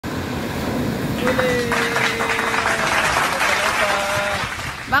huli.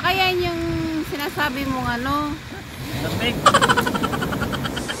 Baka yan yung sinasabi mong ano? Lastig.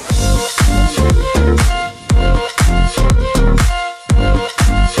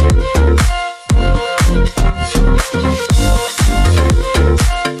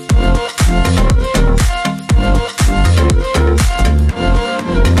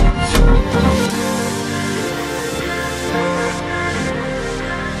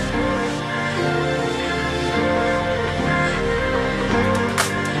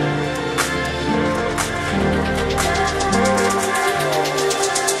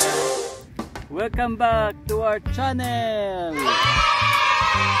 Welcome back to our channel.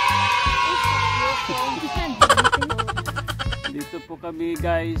 Dito po kami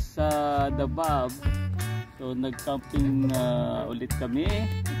guys sa Dabhab. So nag-camping ulit kami.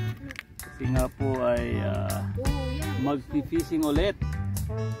 Kasi nga po ay mag-fishing ulit.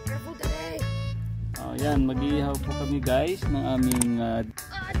 Yan, mag-ihaw po kami guys ng aming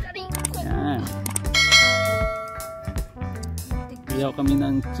yan. Ihaw kami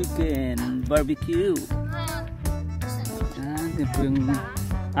ng chicken barbecue. Yan po yung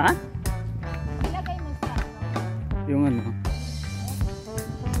yung ano?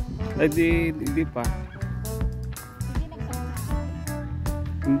 Ay di pa.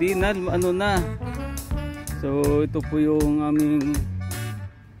 Hindi na, ano na. So ito po yung aming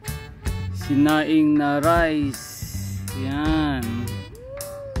sinaing na rice. Yan.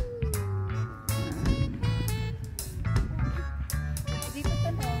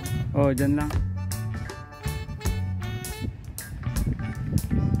 Oh, dyan lang.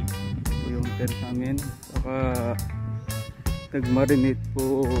 Ito yung tent namin. Saka nag-marinate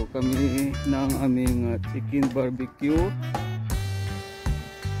po kami ng aming chicken barbecue.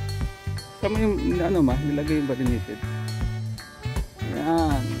 Kami yung ano nilagay yung marinated.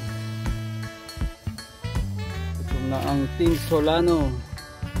 Yan. Ito na ang TEAMSOLANO.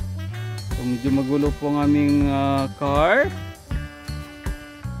 So, medyo magulo po ang aming car.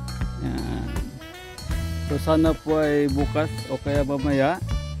 Yan. So sana po ay bukas o kaya mamaya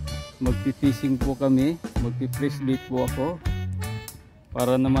magpi-fishing po kami. Magpi-fresh bait po ako.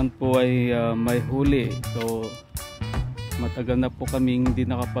 Para naman po ay may huli. So matagal na po kaming hindi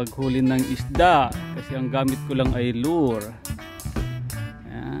nakapaghuli ng isda kasi ang gamit ko lang ay lure.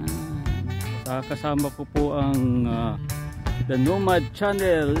 Ayan. Kasama ko po ang The Nomad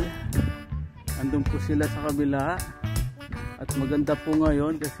Channel. Andun po sila sa kabila. At maganda po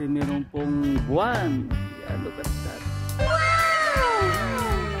ngayon kasi meron pong buwan. Yan, look at that. Wow!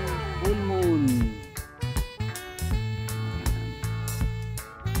 Full moon.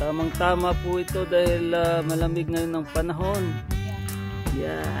 Tamang-tama po ito dahil malamig ngayon ng panahon.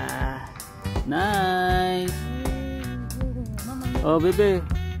 Yeah. Nice. Oh, bebe.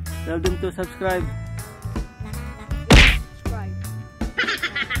 Tell them to subscribe. Subscribe.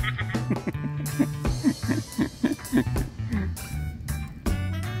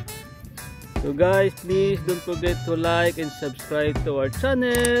 So guys, please don't forget to like and subscribe to our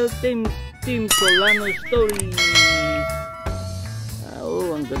channel, TEAMSOLANO Stories.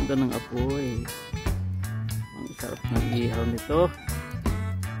 Oh, ang ganda ng apoy. Ang sarap ng ihaw nito.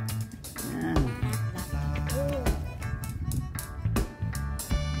 Yan.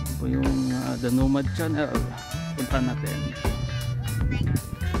 Ito po yung The Nomad Channel. Punta natin.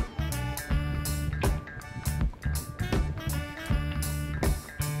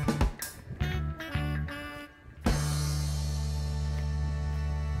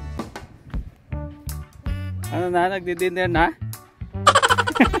 Ano na? Nagdi-dinner na?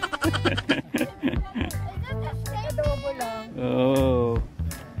 Adobo lang. Oh.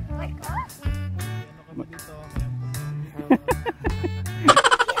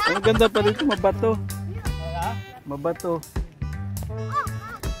 Ang ganda pa rin ito, mabato. Mabato.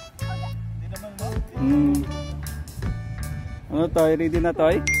 Ano toy? Ready na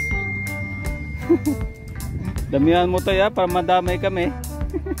toy? Damihan mo to ya para madamay kami.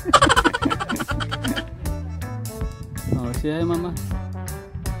 Oh, say hi mama.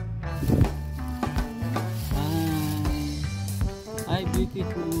 Hi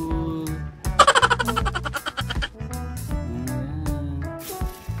beautiful. Ayan.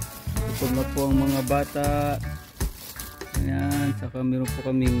 Ito na po ang mga bata. Ayan. Saka meron po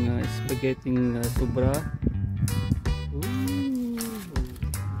kaming spaghetti sobra.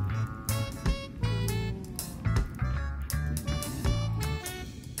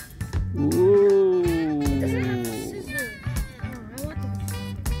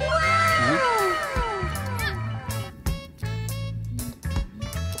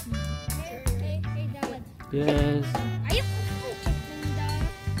 Yes.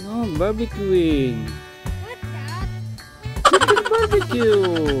 No, Oh, barbecuing. What's that? Chicken barbecue.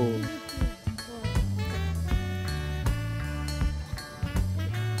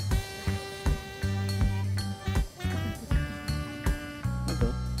 Ito.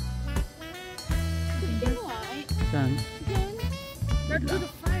 Saan? Let's do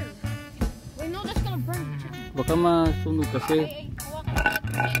the fire. Wait, no, that's gonna burn the chicken. Baka masunog kasi.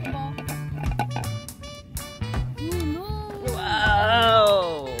 Oh no.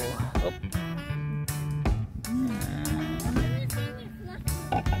 Wow! Op.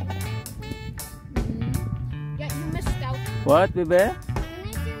 Yeah, you missed out. What, bebe?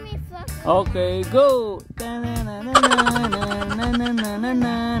 Okay, go!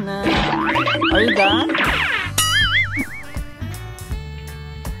 Are you done?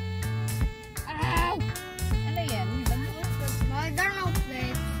 Ow! Ano yan?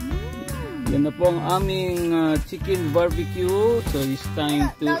 Yan na po ang aming chicken barbecue. So it's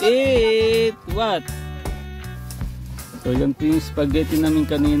time to eat. What? So yan po yung spaghetti namin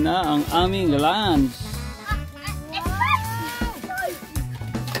kanina, ang aming lunch.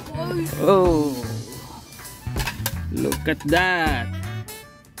 Oh, look at that.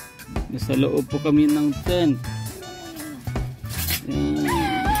 Nasa loob po kami ng tent. Yan. I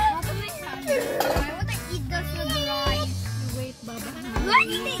want to eat this with rice. Wait, Baba. Why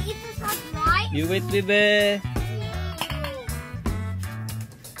did they eat this with rice? You wait, bebe.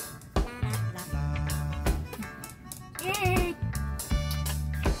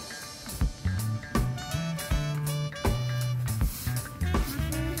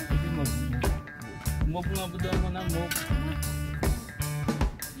 Move nga ba doon mo na, move.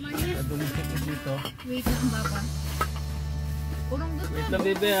 Kadumikit ko dito. Wait lang, Baba. Urong doon. Wait lang,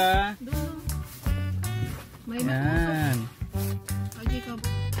 bebe, ha. Doon. May Yan. Ay, Jacob.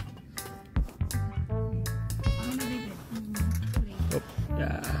 Ano na, baby? Op,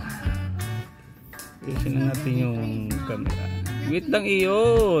 yan. Ayusin na natin yung camera. Wait lang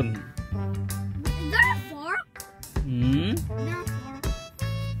iyon. Is there a fork? Hmm? Is there a fork?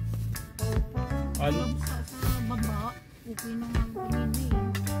 Ano? Sa baba, okay na nga kanina eh.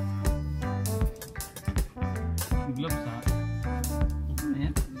 Gloves, ha? Okay na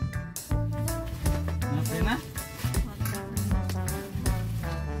yan? Okay na?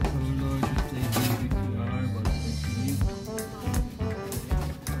 Oh Lord, just say thank you to our Lord.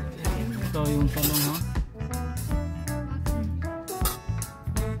 Ito yung talong, ha?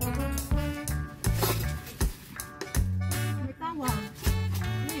 May tawag.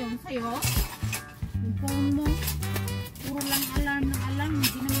 Ano yun? Sa'yo? Yung phone mo. Puro lang alarm ng alarm.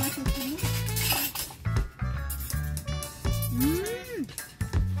 Hindi na masusunod.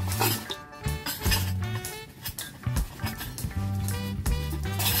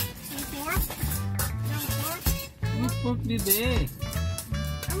 Fork? No fork? What pork, bebe?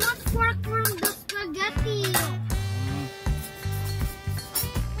 I want fork from the spaghetti.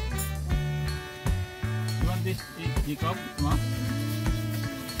 You want this, Jacob? Ma?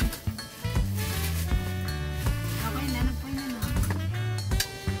 Okay na, nagpay na na.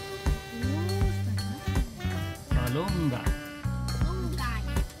 Talongga. Oh, guys.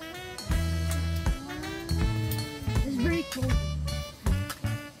 It's very cold.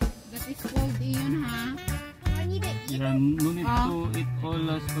 That is cold iyon, ha? I need to eat. Yan, no need to eat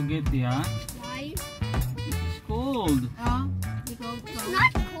all spaghetti, ha? Why? It's cold. Ah, ikaw. It's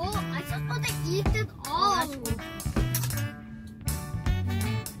not cold. I'm supposed to eat it all.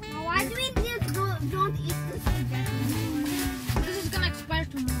 Now, why do we don't eat the spaghetti anymore? This is gonna expire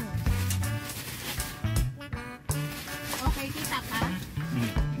tomorrow. Okay, kita ka?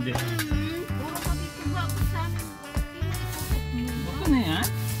 Hindi. Puro kami tuba ko sa amin. Okay na yan?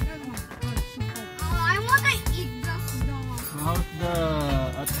 I want to eat this dog. How's the,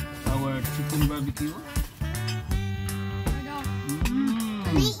 at our chicken barbecue?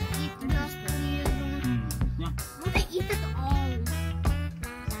 Can we eat this, please? Yeah. I want to eat it all.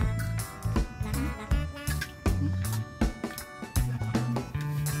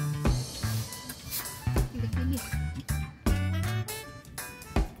 Kilik-kilik.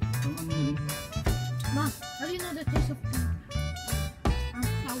 Ano yun? Ma, how do you know the taste of flour?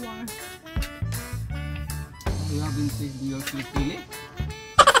 You haven't tasted your pili?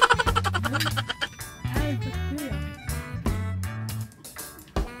 Ay, bacteria.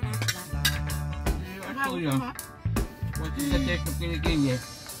 Kuya, what is the taste of pili?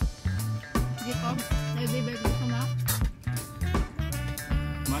 Jacob, naibibig mo ka na?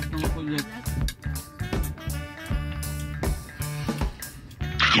 Mas ng kulit.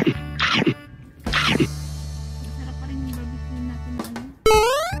 Masarap pa rin yung barbecue natin na ano.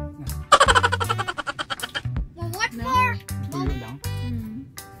 Well, what No. for? Tuyo lang.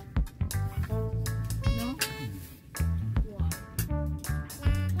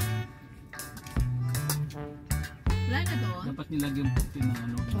 nilagyan po ito ng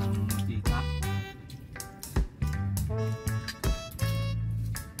ano, mantika.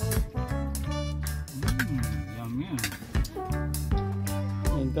 Yummy.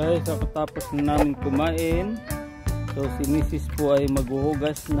 Ayan guys, tapos na namin kumain. So si Mrs. po ay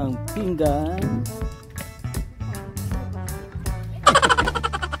maghuhugas ng pinggan.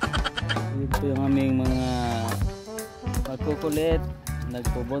 Yun po yung aming mga pagkukulit.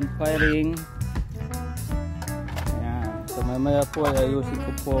 Nagpo-bonfiring. Ayan. So mamaya po ay ayusin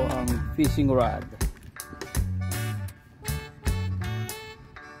ko po ang fishing rod.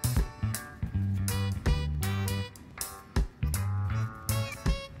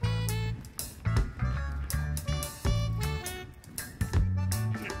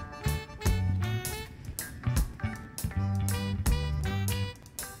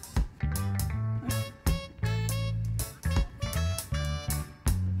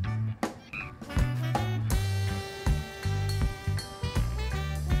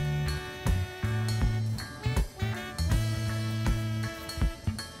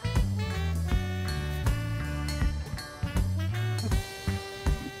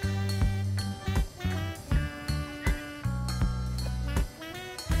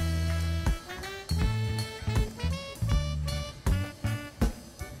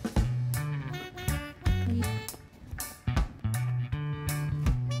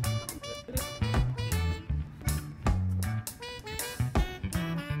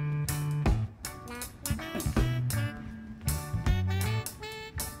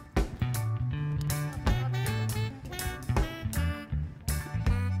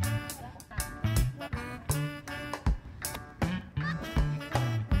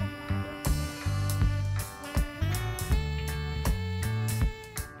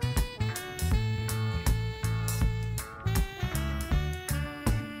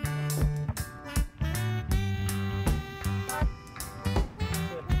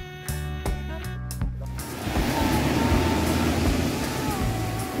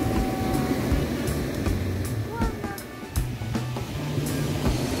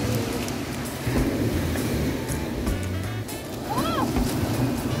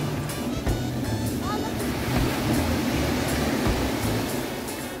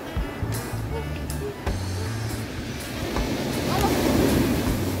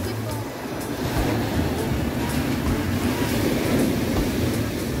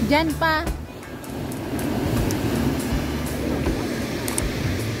 Diyan pa.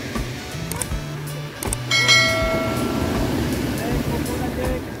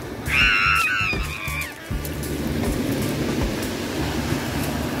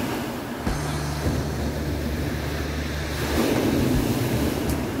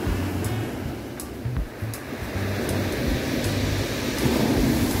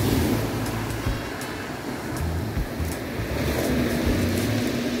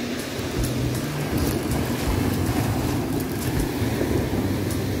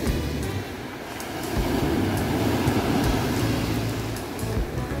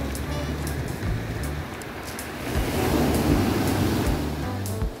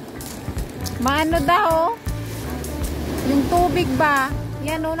 Maano daw? Yung tubig ba?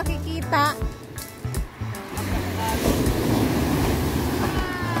 Yan o, nakikita.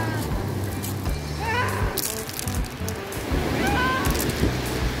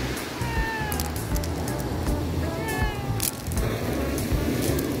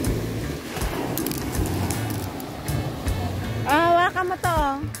 Hawakan mo to.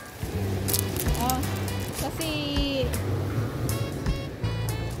 Oh, kasi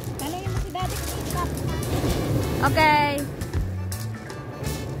tanongin mo si Daddy kung stop. Okay.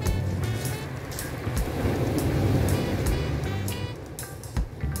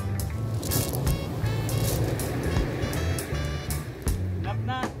 Stop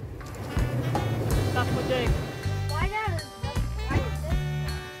na. Stop mo, Jake. Why not? Why is this?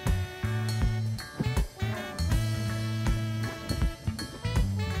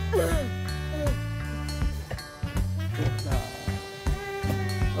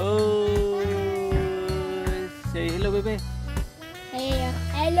 Oh, say hello, bebe. Hey,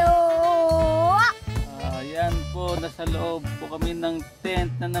 hello. Ayan po, nasa loob po kami ng tent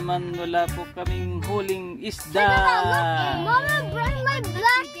na naman. Wala po kaming huling isda. Mama, bring my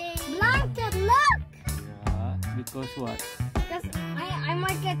black blanket. Look. Yeah, because what? Because I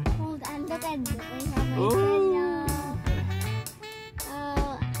might get cold and look at this. I have my Oh. pillow.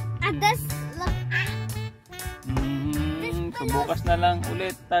 And this look. So bukas na lang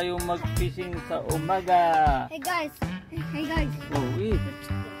ulit tayo mag-fishing sa umaga. Hey guys. Hey guys. Oh, wait.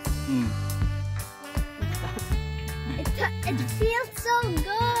 It feels so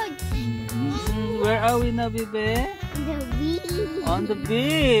good. Where are we now, bebe? The beach. On the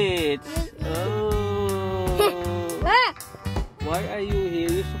beach. Oh. Ah! Why are you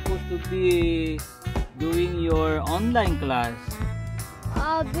here? You're supposed to be doing your online class.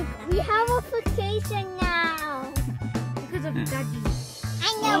 We have a vacation now. Because of Daddy. I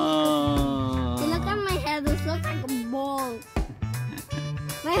know. Oh. Look at my head. This looks like a ball.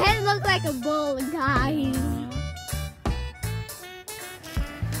 My head looks like a ball, guys.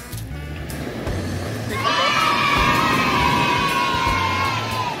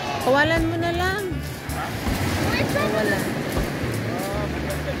 Kawalan mo na lang. Kawalan.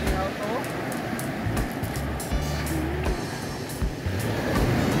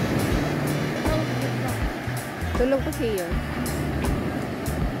 Tulog kasi yun.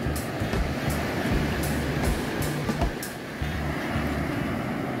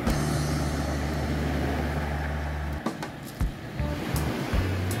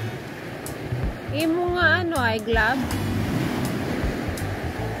 Imo nga ano ay glove.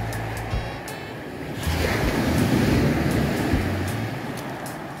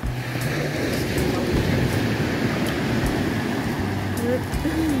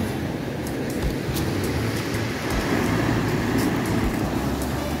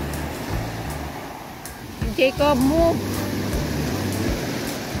 Jacob, move.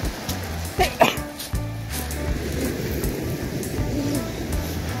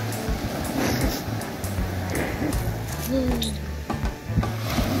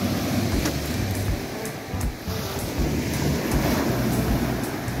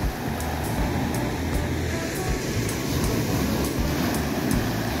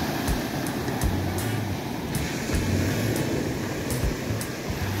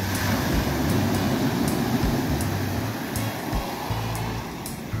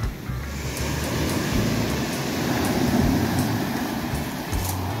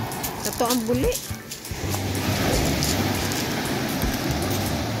 Ito ang buli.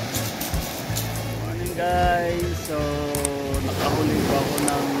 Morning guys. So nakahuli po ako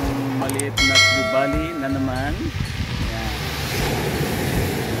ng maliit na tribali na naman. Yan.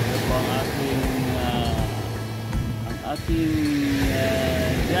 Ito po ang aking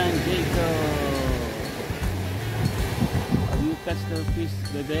Jan Jacob. Have you catch the fish,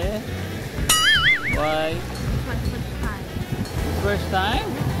 bebe? Why? The first time?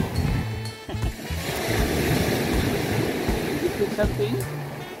 Did you pick something?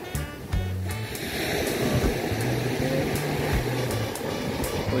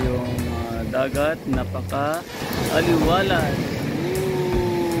 Ito yung dagat, napaka aliwalas.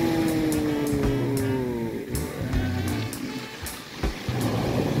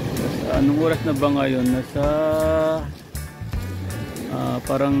 Anong oras na ba ngayon? Nasa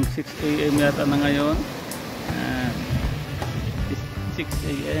parang 6 AM yata na ngayon. 6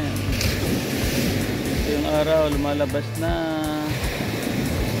 AM. Ito yung araw, lumalabas na.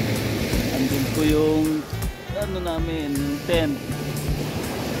 Andun po yung ano namin, yung tent.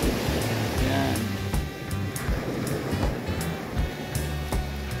 Yan.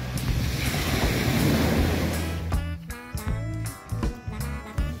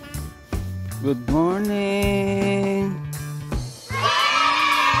 Good morning.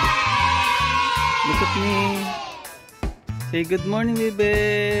 Look at me. Say good morning,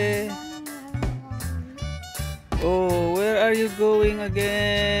 baby. Oh, where are you going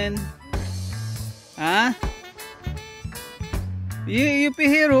again? Huh? You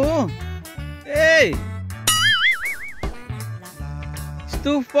hero. Hey! It's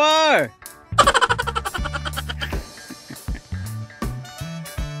too far.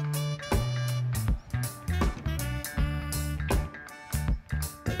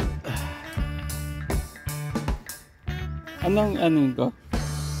 Anong ko?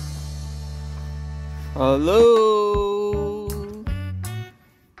 Hello!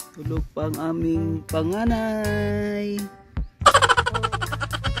 Tulog pa ang aming panganay.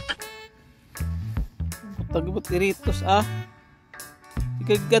 Tagbot iritos ah.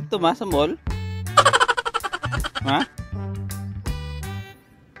 Ikagat to ma sa mall? Ha?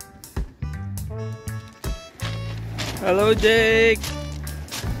 Hello Jake!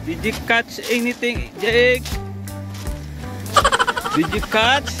 Did you catch anything, Jake? Did you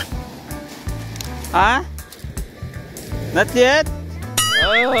catch? Huh? Not yet?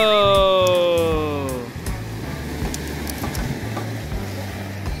 Oh!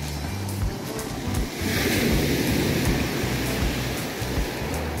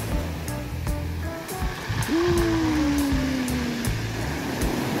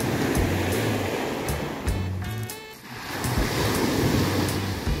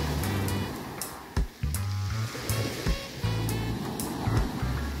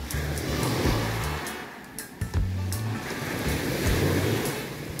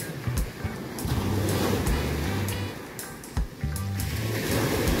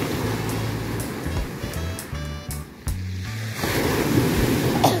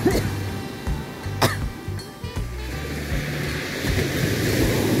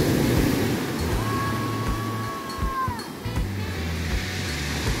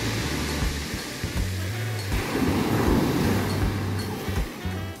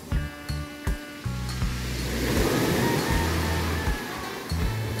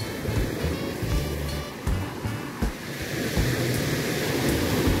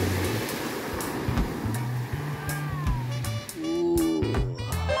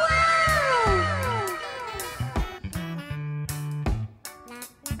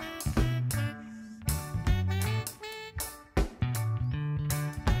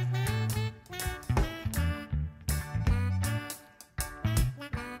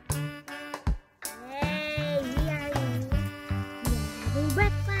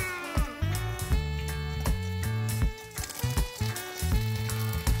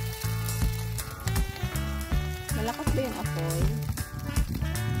 Malakas ba yung apoy?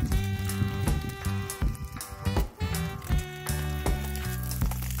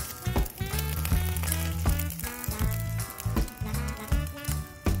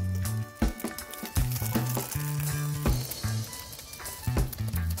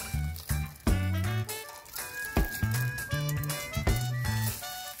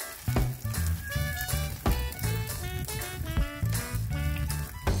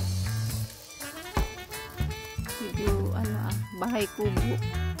 Bahay kubo.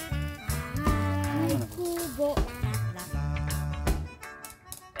 Bahay kubo.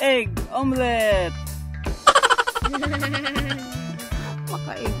 Egg omelette.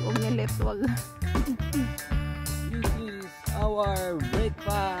 Maka-egg omelette, wag. This is our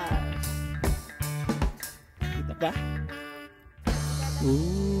breakfast. Kita ba?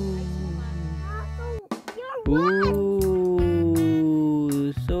 Ooh.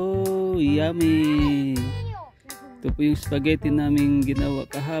 Ooh, so yummy. Ito po yung spaghetti namin ginawa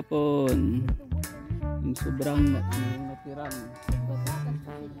kahapon. Yung sobrang natirang.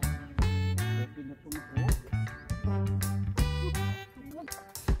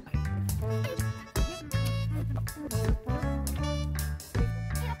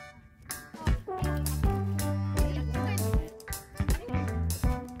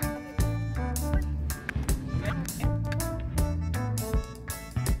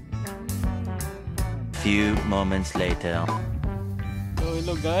 Few moments later. So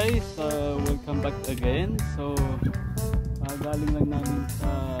hello guys, welcome back again. So galing lang namin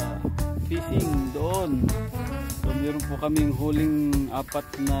sa fishing doon. So meron po kaming huling apat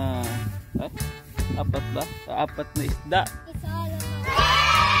na isda.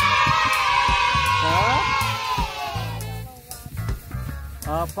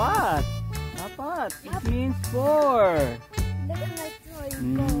 Apat. It means 4.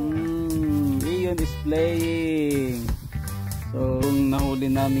 Iyon is playing. So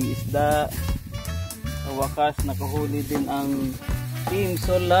nahuli naming isda. Sa wakas nakahuli din ang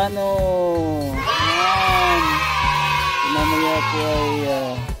TEAMSOLANO. Ayan. Mamaya po ay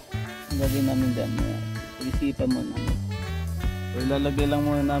gagawin namin dyan. Isipan mo namin. So ilalagay lang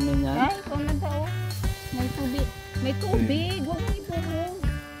muna namin yan. Ay, ikaw na daw. May tubig. May tubig. Huwag mo ibuhog.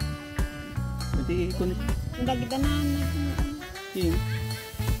 Hindi ikunit. Ang dagidanan natin. Yun.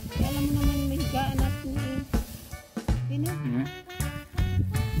 Kaya alam mo naman may higaan natin eh. Sino?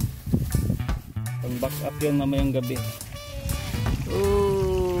 Pang back up yun mamayang gabi.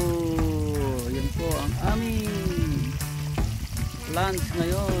 Oh, yan po ang aming lunch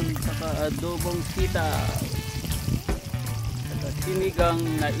ngayon. Saka adobong sitaw. Saka sinigang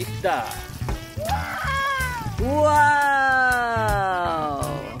na isda. Wow!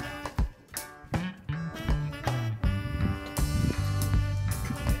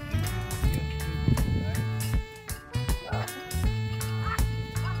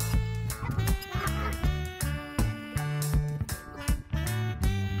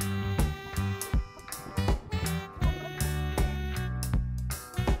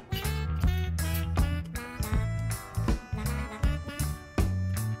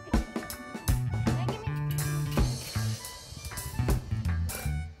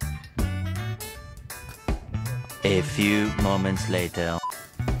 A few moments later.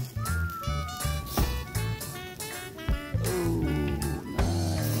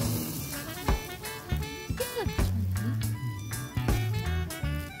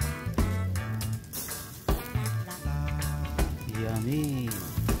 Yummy.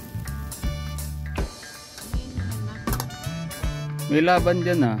 May laban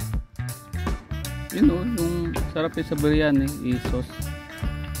dyan ah. Yun o, yung sarap sa biryani, i-sauce.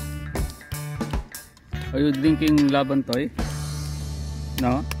 Are you drinking laban toy?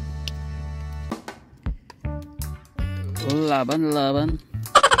 No? Oh, laban.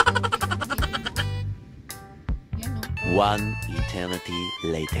 One eternity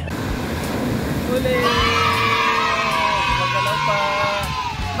later. Uli! Magalaw pa!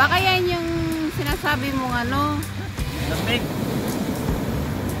 Baka yan yung sinasabi mong ano? Lamig!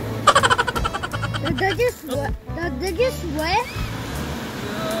 Did you swim? Why did you swim?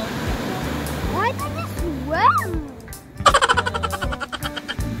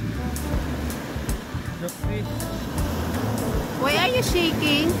 The fish. Why are you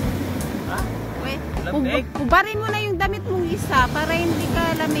shaking? Ha? Wait, Lamig? ubarin mo na yung damit mong isa para hindi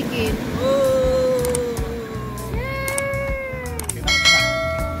ka lamigin. Oh!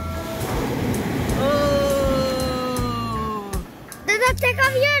 Oh! Did I take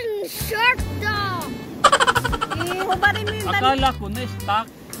off your shirt though? Ubarin mo yung damit. Akala ko na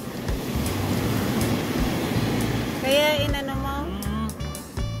stuck. Kaya inano mo?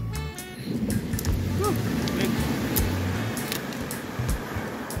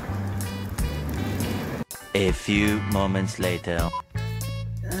 A few moments later.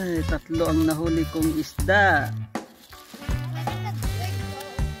 Ay, tatlo ang nahuli kong isda.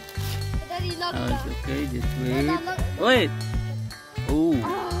 Daddy, look. Okay, just wait. Wait! Oh!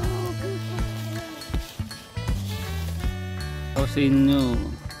 Ako sa inyo.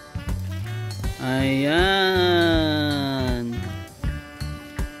 Ayan!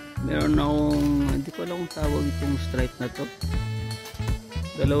 Meron akong, hindi ko alam kung tawag itong stripe na to.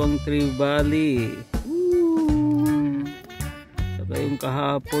 Dalawang trevally. Saka yung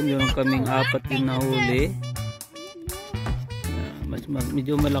kahapon, meron kaming 4 din nahuli.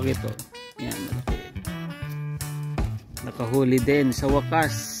 Medyo malaki to. Yan, malaki. Nakahuli din sa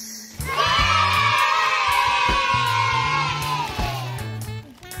wakas.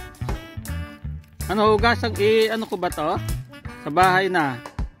 Ano, hugasang ano ko ba to? Sa bahay na.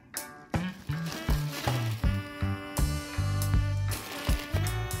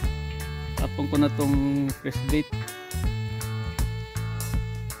 Tapon ko na tong fresh bait.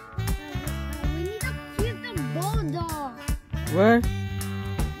 We need to keep the bulldog. Where?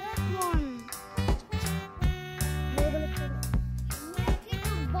 That one. Keep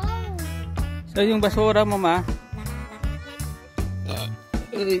the ball. Saan yung basura, mama?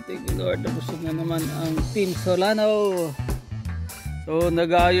 Ay, thank you Lord. Nabusog na naman ang Team Solano. So,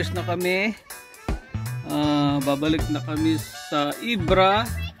 nag-aayos na kami. Babalik na kami sa Ibra.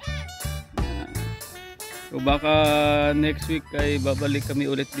 So, baka next week ay babalik kami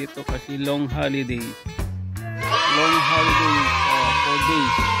ulit dito kasi long holiday. Long holiday, 4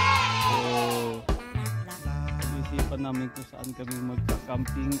 days. So, isipan namin kung saan kami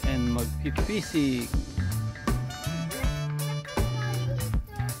magka-camping and mag-fishing.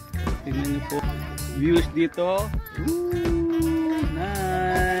 Tingnan nyo po views dito. Ooh,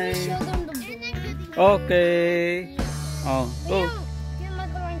 nice. Show them the bulldog. Okay. Oh, go.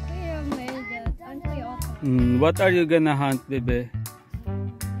 What are you gonna hunt, bebe?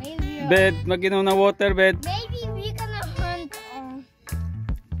 Bed, mag-inom na water, bed. Maybe we gonna hunt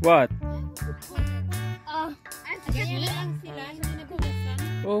What? we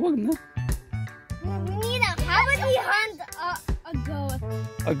Oh, wag na. need a, how would we hunt a goat?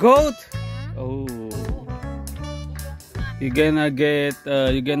 A goat? Oh. You're gonna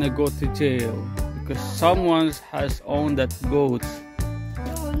go to jail because someone has owned that goat.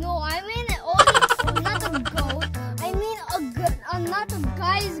 No, I mean only not a goat. I mean not a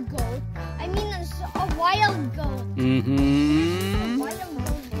guy's goat. I mean a wild goat. Mm-hmm. Wild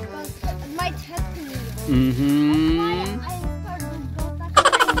goat because it might hurt me. Mm-hmm. Why I started goat? That's why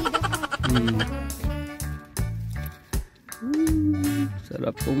I need a hunt.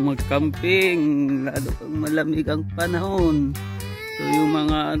 Sarap pong mag-camping, lalo pang malamig ang panahon. So yung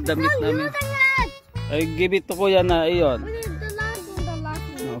mga damit namin, ay give it to kuya na iyon. The last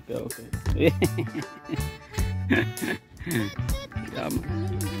one. Okay.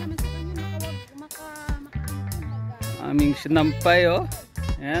 Aming sinampay, oh.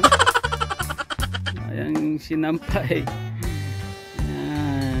 Ayan. Ayan sinampay.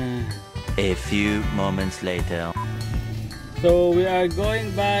 Ayan. A few moments later. So we are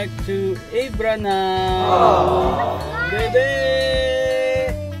going back to Ibra now. Baby!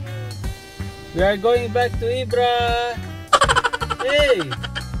 We are going back to Ibra. Hey!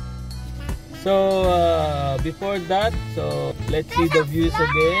 So before that, so let's see the views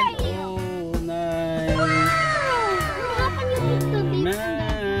again. Oh, nice. Oh,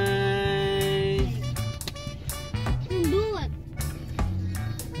 nice. Do it.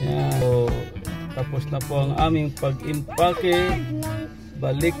 Yeah. So, tapos na po ang aming pag-impake.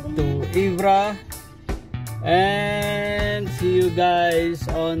 Balik to Ibra. And see you guys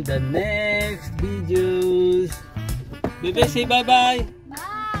on the next videos. Bebe, say bye-bye.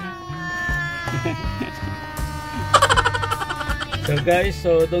 So guys,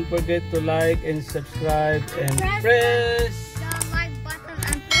 so don't forget to like and subscribe and press The like button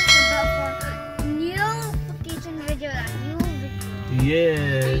and press the bell for new notification video and new video.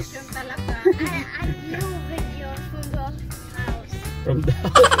 yes And new video from the house. from the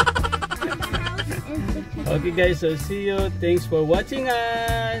Okay guys, so see you. Thanks for watching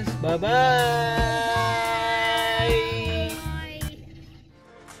us. Bye bye.